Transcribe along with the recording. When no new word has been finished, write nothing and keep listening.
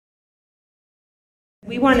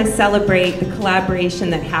We want to celebrate the collaboration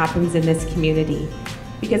that happens in this community,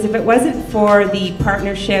 because if it wasn't for the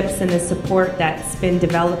partnerships and the support that's been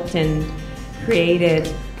developed and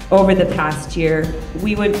created over the past year,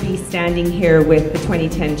 we wouldn't be standing here with the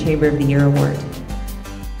 2010 Chamber of the Year Award.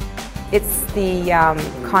 It's the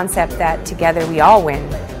concept that together we all win.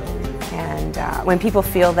 And when people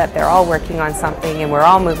feel that they're all working on something and we're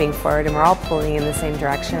all moving forward and we're all pulling in the same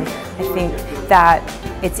direction, I think that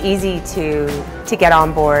it's easy to get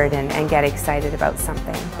on board and get excited about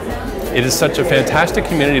something. It is such a fantastic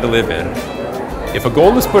community to live in. If a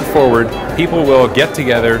goal is put forward, people will get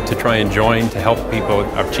together to try and join to help people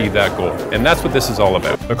achieve that goal. And that's what this is all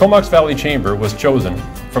about. The Comox Valley Chamber was chosen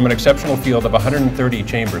from an exceptional field of 130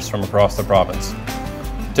 chambers from across the province.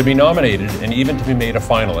 To be nominated and even to be made a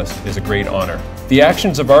finalist is a great honor. The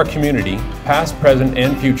actions of our community, past, present,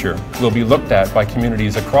 and future, will be looked at by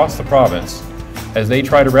communities across the province as they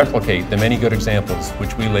try to replicate the many good examples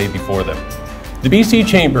which we lay before them. The BC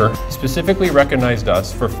Chamber specifically recognized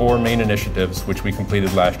us for 4 main initiatives which we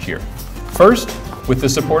completed last year. First, with the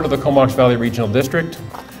support of the Comox Valley Regional District,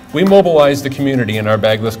 we mobilized the community in our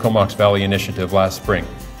Bagless Comox Valley initiative last spring.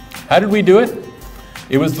 How did we do it?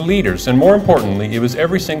 It was the leaders, and more importantly, it was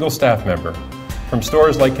every single staff member, from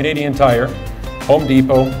stores like Canadian Tire, Home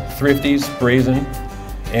Depot, Thrifties, Brazen,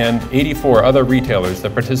 and 84 other retailers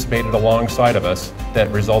that participated alongside of us that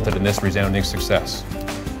resulted in this resounding success.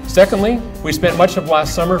 Secondly, we spent much of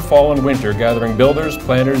last summer, fall, and winter gathering builders,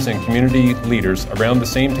 planners, and community leaders around the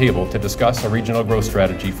same table to discuss a regional growth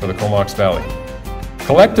strategy for the Comox Valley.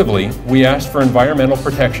 Collectively, we asked for environmental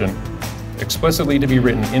protection explicitly to be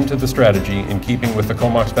written into the strategy in keeping with the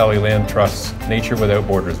Comox Valley Land Trust's Nature Without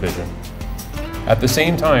Borders vision. At the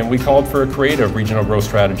same time, we called for a creative regional growth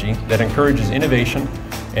strategy that encourages innovation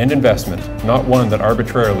and investment, not one that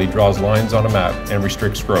arbitrarily draws lines on a map and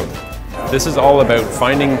restricts growth. This is all about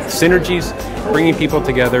finding synergies, bringing people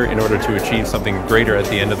together in order to achieve something greater at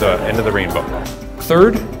the end of the rainbow.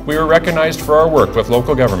 Third, we were recognized for our work with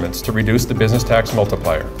local governments to reduce the business tax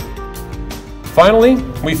multiplier. Finally,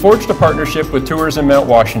 we forged a partnership with Tourism Mount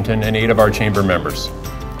Washington and 8 of our chamber members.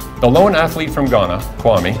 The lone athlete from Ghana,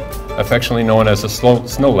 Kwame, affectionately known as the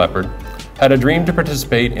snow leopard, had a dream to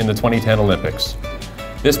participate in the 2010 Olympics.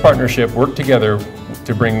 This partnership worked together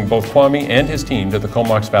to bring both Kwame and his team to the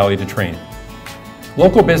Comox Valley to train.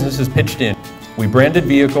 Local businesses pitched in. We branded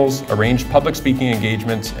vehicles, arranged public speaking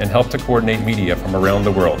engagements, and helped to coordinate media from around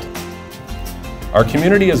the world. Our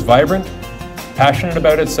community is vibrant, passionate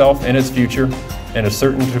about itself and its future, and is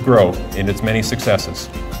certain to grow in its many successes.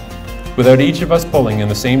 Without each of us pulling in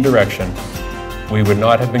the same direction, we would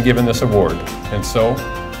not have been given this award, and so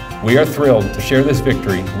we are thrilled to share this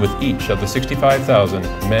victory with each of the 65,000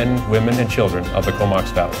 men, women, and children of the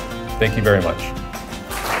Comox Valley. Thank you very much.